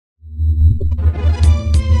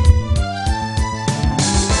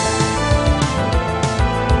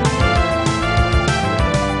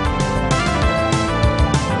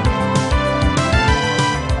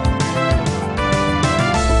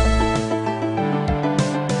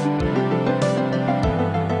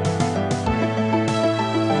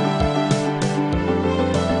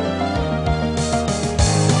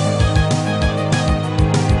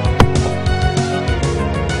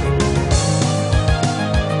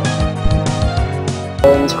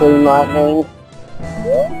green lightning.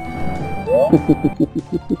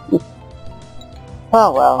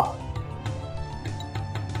 Oh well.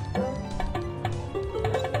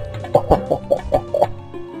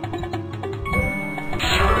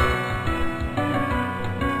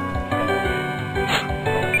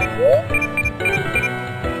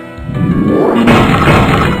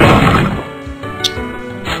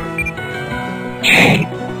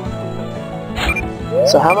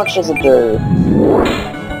 So how much does it do?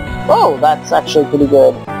 Oh, that's actually pretty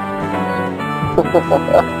good.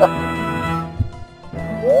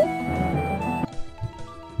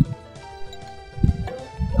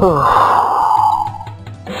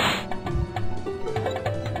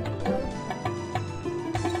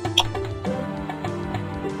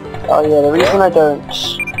 Oh yeah, the reason I don't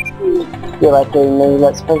feel like doing many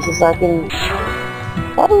Let's Plays is I've been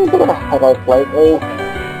having a bit of a headache lately.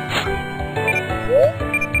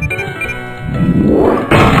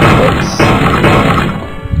 Oops.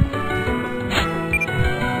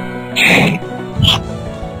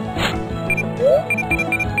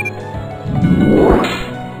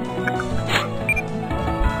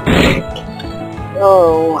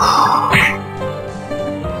 Oh.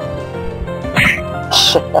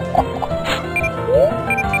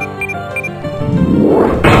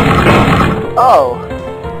 Oh.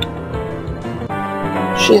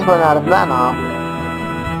 She's run out of mana.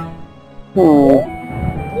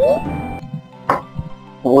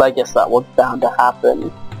 Well, I guess that was bound to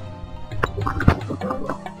happen.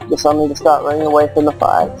 Guess I'll need to start running away from the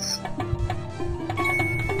fights.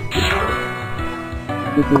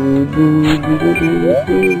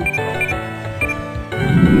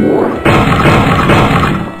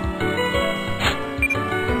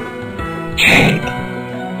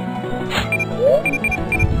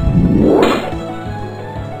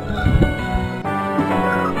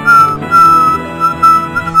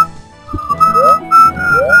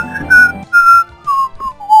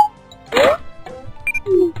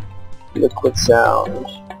 Liquid sound.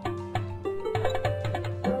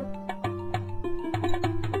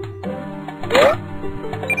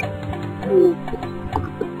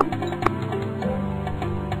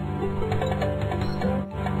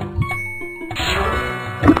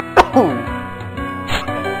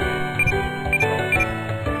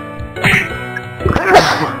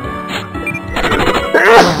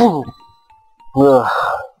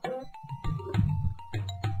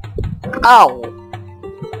 Ow!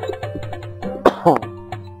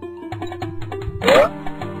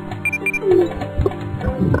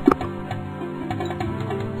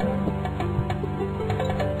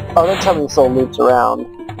 Oh, don't tell me this all loops around.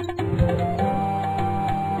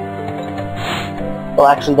 Well,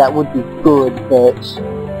 actually, that would be good, but...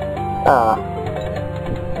 Oh,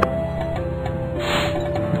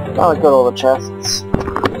 I got all the chests.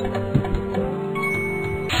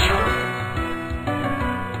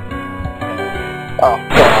 Oh,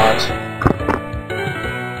 God.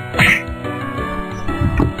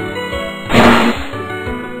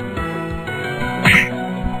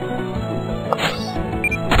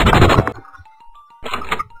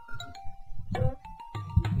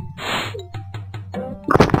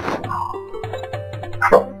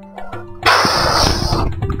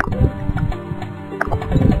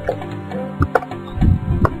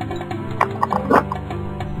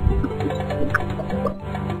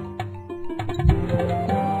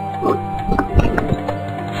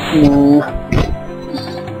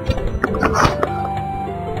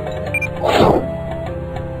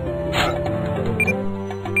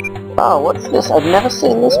 Oh, what's this? I've never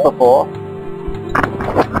seen this before.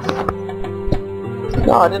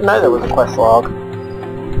 No, I didn't know there was a quest log.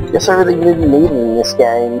 Guess I really didn't need it in this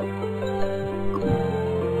game.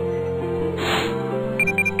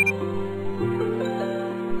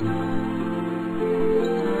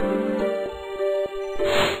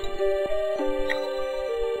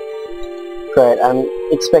 Great, I'm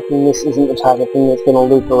expecting this isn't the type of thing that's gonna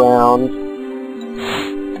loop around.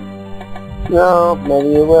 No,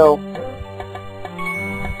 maybe it will.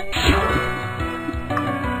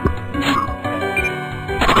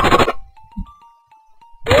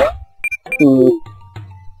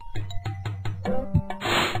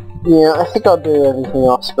 Yeah, I think I'll do everything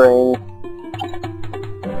off screen.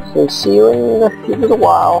 So see you in a little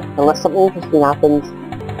while, unless something interesting happens.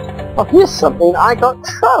 Oh, here's something. I got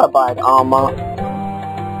trilobite armor.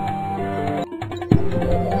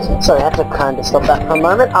 Sorry, I have to kind of stop that for a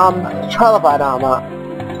moment. Trilobite armor.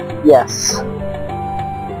 Yes.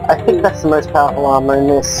 I think that's the most powerful armor in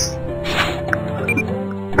this.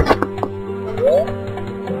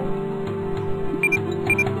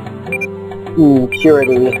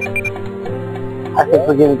 Purity. I think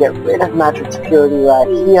we're gonna get rid of magic security right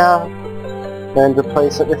here and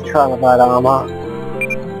replace it with trilobite armor.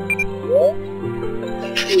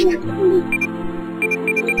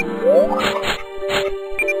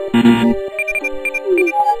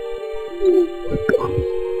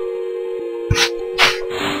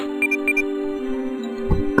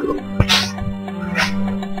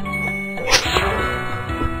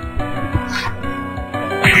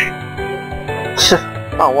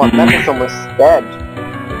 Oh, what? That is almost dead.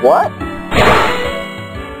 What?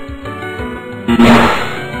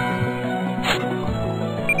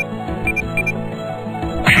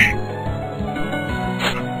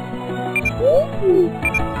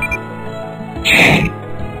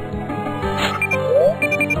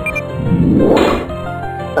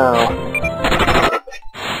 Oh.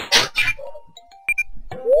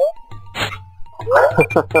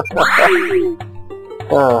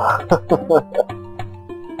 Oh.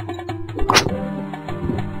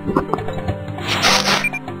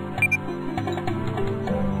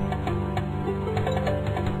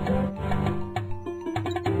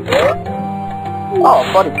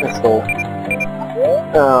 Oh, body crystal.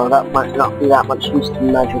 Oh, that might not be that much use to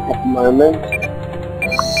magic at the moment.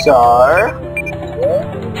 So...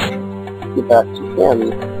 give that to him.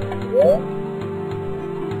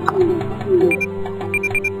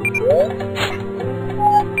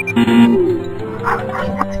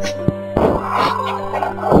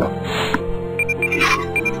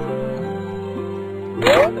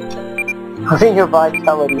 I think your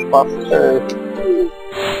vitality plus 2.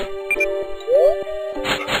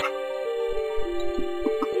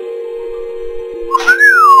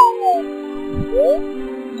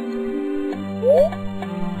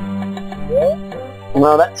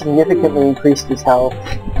 Well, that significantly increased his health.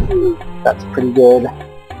 That's pretty good.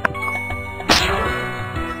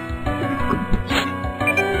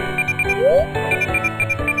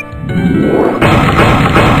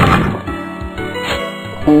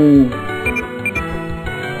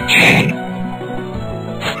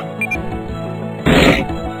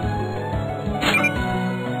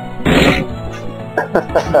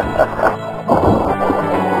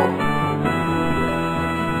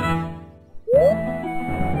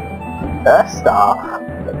 Earth Staff?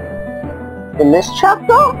 In this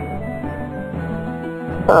chapter?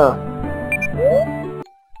 Huh.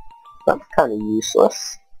 That's kind of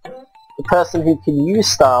useless. The person who can use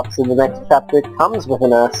staffs in the next chapter comes with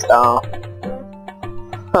an Earth Staff.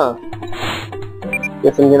 Huh.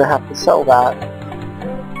 Guess I'm gonna have to sell that.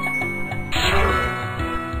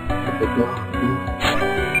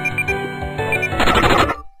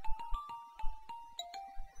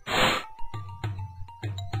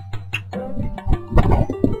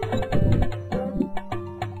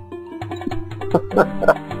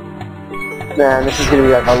 Man, this is gonna be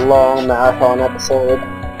like a long marathon episode.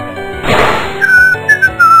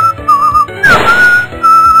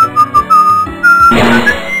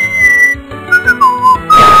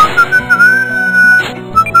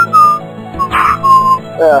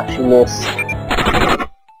 Ugh, she missed.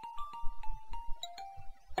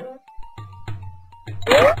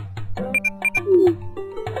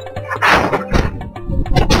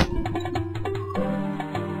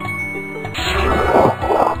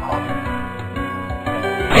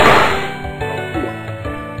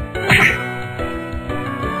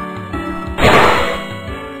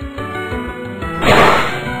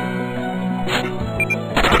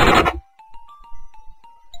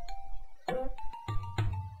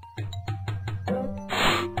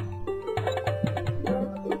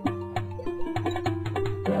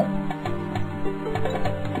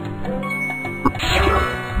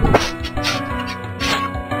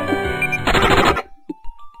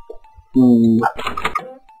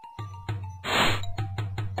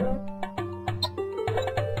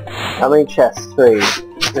 How many chests? 3.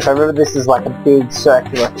 If I remember, this is like a big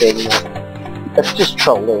circular thing. That's just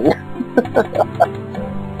trolling.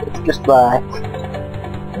 It's just like...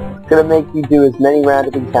 it's gonna make you do as many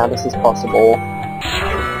random encounters as possible.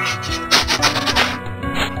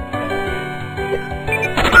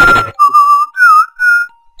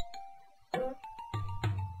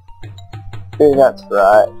 Yeah, that's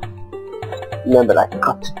right. Remember, I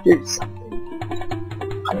got to do something.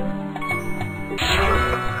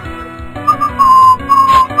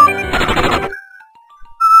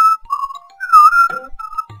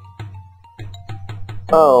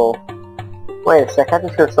 Oh. Wait a sec, I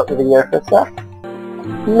just gotta stop the video for a sec.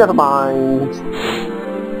 Never mind.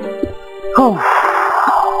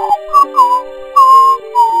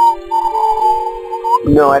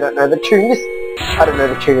 No, I don't know the tune. I don't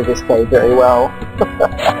know the tune of this game very well.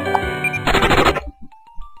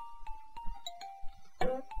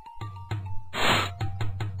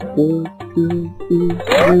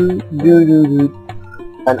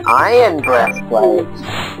 An iron breastplate.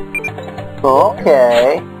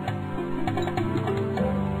 Okay.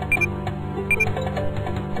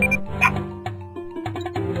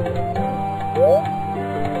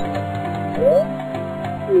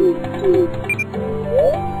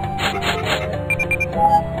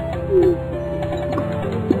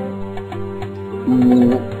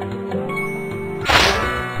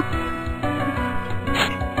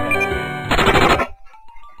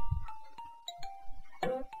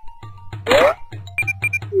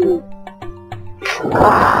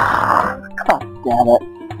 God damn it.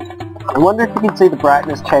 I wonder if you can see the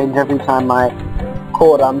brightness change every time my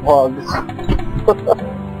cord unplugs.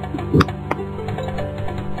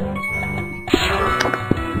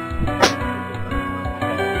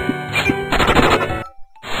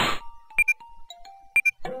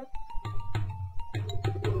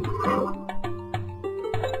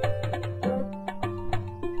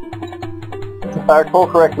 If I recall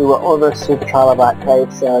correctly, we're almost to the Trilobite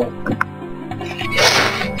cave, so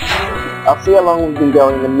I'll see how long we've been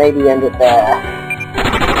going and maybe end it there.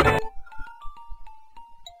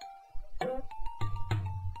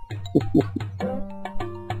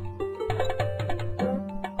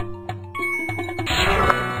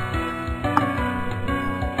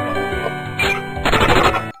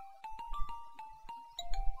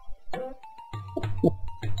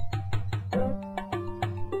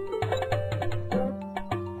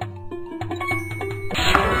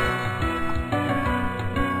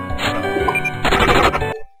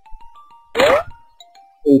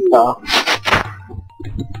 Ether.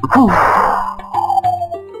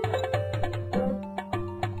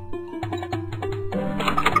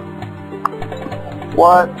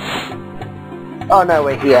 What? Oh no,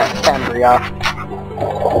 we're here, Cambria.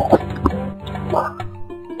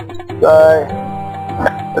 So,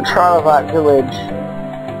 the Trilobite village.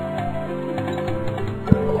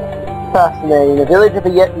 Fascinating. The village of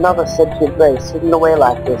yet another sentient race hidden away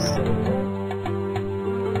like this.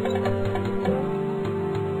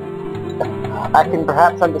 I can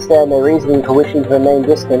perhaps understand their reasoning for wishing to remain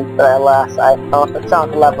distant, but alas, I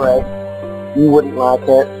can't elaborate. You wouldn't like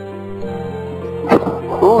it.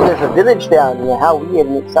 Ooh, there's a village down here. How weird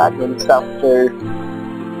and exciting and stuff too.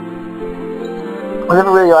 I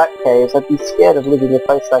never really liked caves. I'd be scared of living in a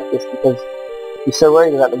place like this because I'd be so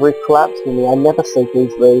worried about the roof collapsing on me. I never sleep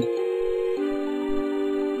easily.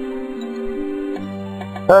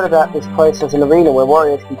 Heard about this place as an arena where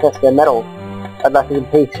warriors can test their mettle. I'd like to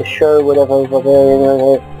compete to show whatever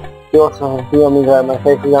barbarian you also feel me that my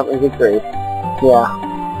face is up in victory. Yeah.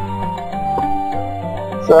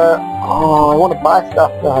 So, oh, I want to buy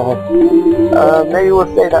stuff though. Maybe we'll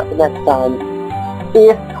save that for next time.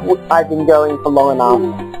 If I've been going for long enough.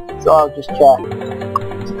 So I'll just check.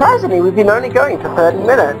 Surprisingly, we've been only going for 30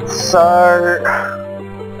 minutes, so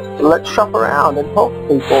let's shop around and talk to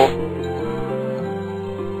people.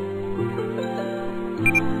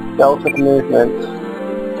 Delta movement.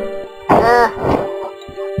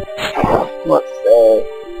 Let's see.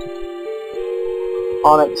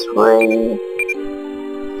 Onyx ring.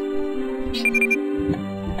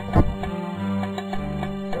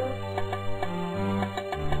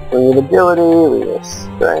 Readability, read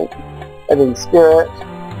strength, and in spirit.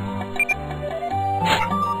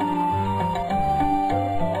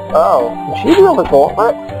 Oh, can she do the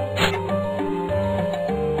gauntlet?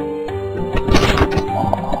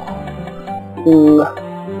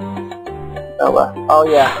 Oh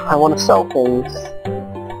yeah, I want to sell things.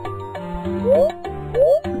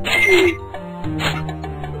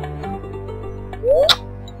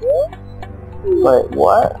 Wait,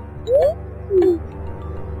 what?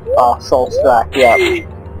 Oh, Soul Strike, yep.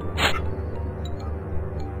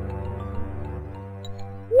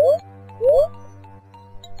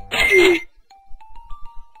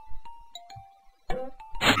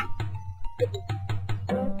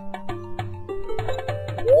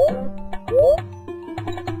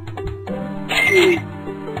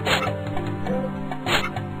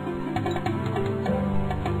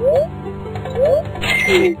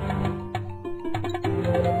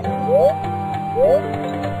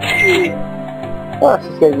 Oh,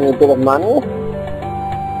 she's giving me a bit of money.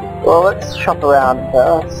 Well, let's shop around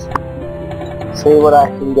first. See what I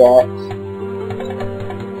can get.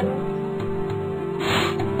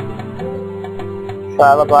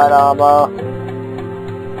 Trilobite armor.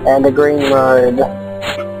 And a green robe.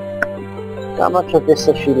 How much of this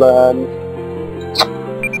has she learned?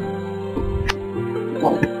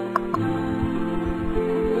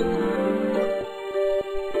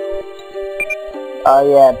 Oh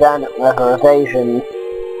yeah, bandit leather evasion.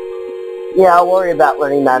 Yeah, I'll worry about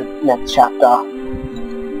learning that next chapter.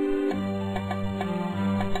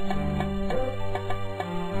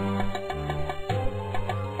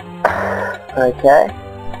 Okay.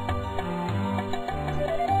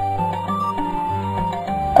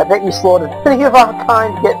 I bet you slaughtered many of our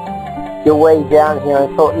kind to get your way down here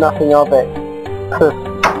and thought nothing of it.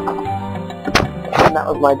 And that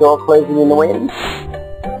was my door closing in the wind.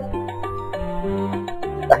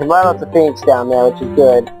 I can buy lots of Phoenix down there, which is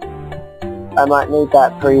good. I might need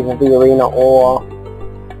that for either the arena or...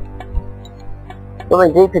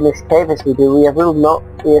 Going deep in this cave as we do, we have little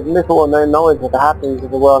or no knowledge of the happenings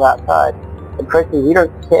of the world outside. And frankly, we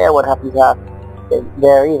don't care what happens out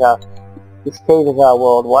there either. This cave is our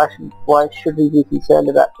world. Why should we be concerned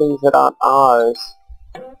about things that aren't ours?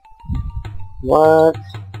 What?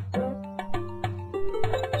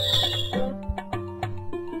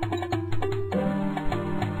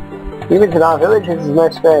 Humans in our villages is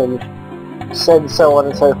most strange. Said so on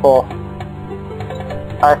and so forth.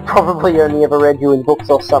 I've probably only ever read you in books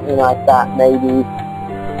or something like that, maybe.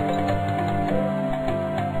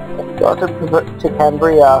 Got to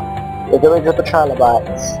Cambria, the village of the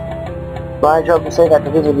Trilobites. My job to say that to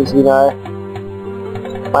visitors, you know.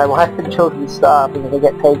 My wife and children starve because they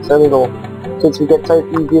get paid so little, since we get so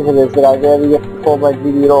few visitors that I rarely get to perform my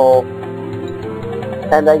duty at all.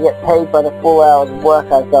 And I get paid by the full hours of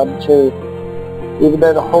work I've done too, even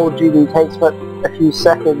though the whole duty takes but a few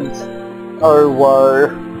seconds. Oh woe.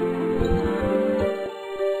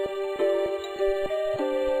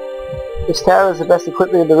 This tower has the best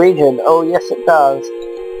equipment in the region. Oh yes it does.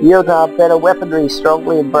 Yield our better weaponry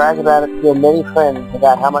strongly and brag about it to your many friends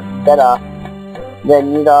about how much better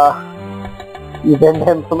than you'd been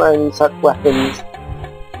them from owning such weapons.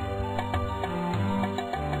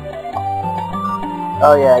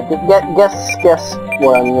 Oh yeah, guess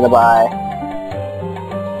what I'm gonna buy.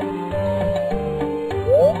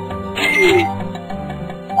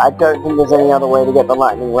 I don't think there's any other way to get the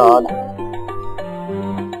lightning rod.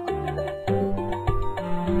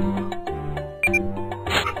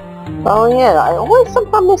 Oh yeah, I always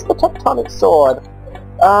somehow miss the tectonic sword.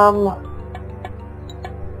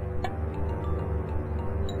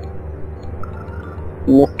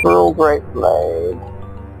 Mithril Great Blade.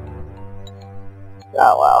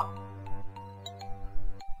 Oh well.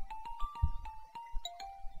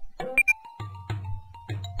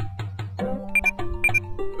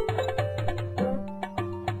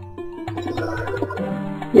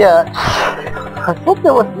 Yeah, I thought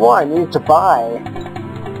there was more I needed to buy.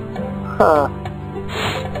 Huh.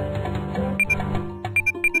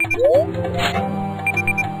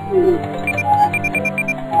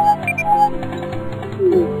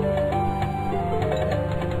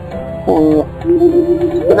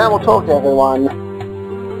 But now we'll talk to everyone.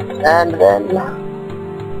 And then...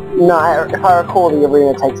 No, if I recall, the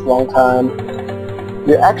arena takes a long time.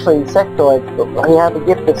 You're actually insectoids, but you have a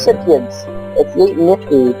gift of sentience. It's neat and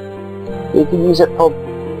nifty. You can use it for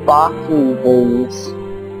barking things.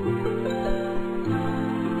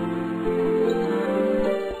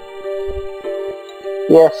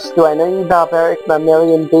 Yes, do I know you barbaric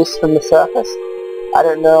mammalian beasts from the surface? I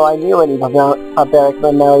don't know I knew any barbaric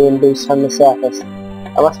mammalian beasts from the surface.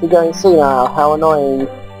 I must be going senile, how annoying.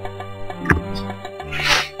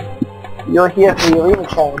 You're here for the arena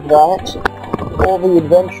challenge, right? All the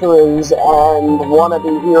adventurers and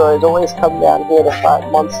wannabe heroes always come down here to fight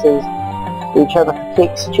monsters, each other for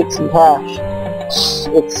kicks, chicks and cash.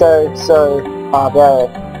 It's so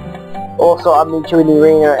barbaric. Also, I'll meet you in the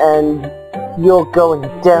arena and you're going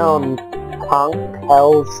down, punk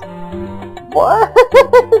hells. What?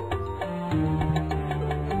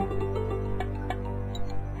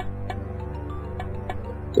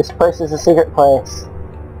 This place is a secret place.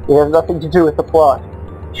 It has nothing to do with the plot.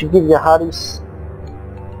 You should give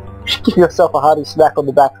yourself a hearty smack on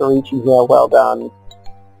the back for reaching here. Well done.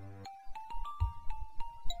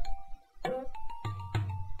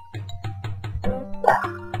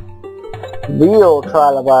 Real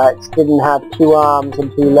trilobites didn't have 2 arms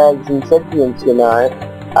and 2 legs and sentience, you know.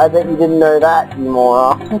 I bet you didn't know that, you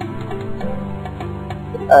moron.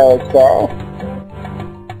 Okay.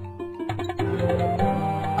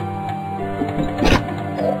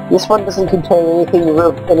 This one doesn't contain anything any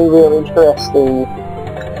real interesting.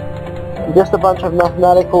 Just a bunch of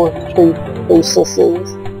mathematical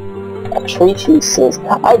treatises. Treatises?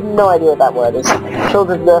 I have no idea what that word is.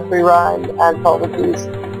 Children's nursery rhymes, anthologies,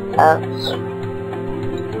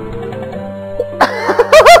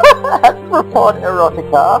 Arthropod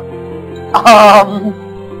erotica.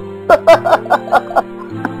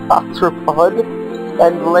 Arthropod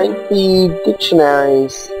and lengthy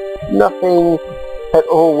dictionaries. Nothing at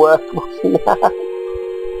all worth looking at.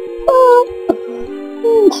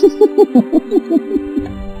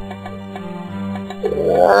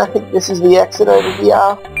 I think this is the exit over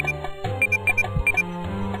here.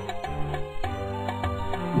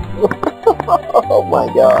 Oh my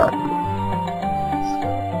god.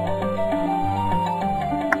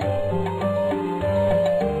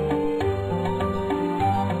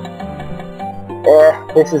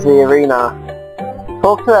 This is the arena.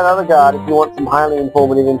 Talk to that other guard if you want some highly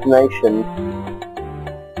informative information.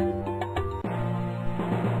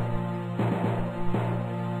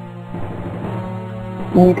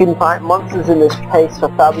 You can find monsters in this place for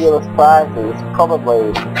fabulous prizes,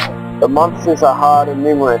 probably. The monsters are hard and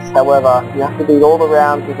numerous, however, you have to beat all the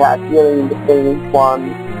rounds without dealing between each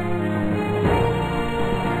one.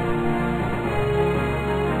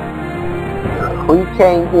 We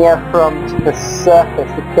came here from the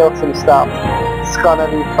surface to kill some stuff. It's gonna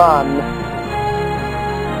be fun.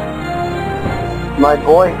 My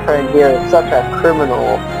boyfriend here is such a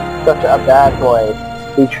criminal, such a bad boy.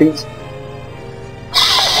 He treats...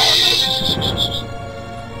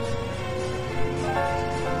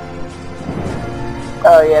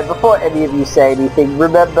 Oh yeah, before any of you say anything,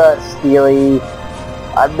 remember Steely.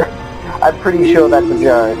 I'm pretty sure that's a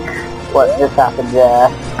joke. What just happened there?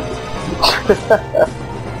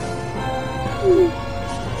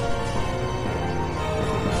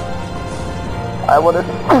 I want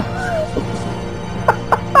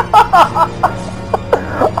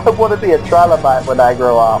to be a trilobite when I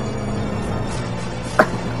grow up.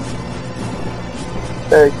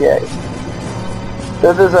 Okay.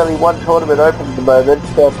 So there's only one tournament open at the moment.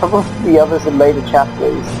 There'll probably be others in later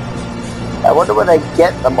chapters. I wonder where they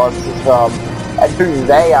get the monsters from, and who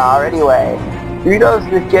they are anyway. Who knows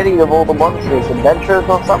the getting of all the monsters? Adventurers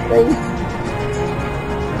or something?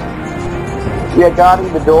 We are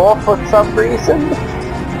guarding the door for some reason.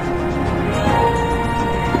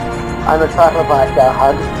 I'm a trilobite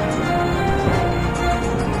guard.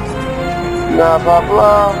 Blah blah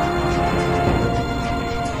blah.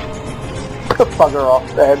 Bugger off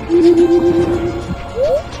then.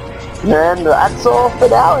 And that's all for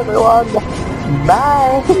now, everyone.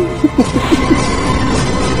 Bye.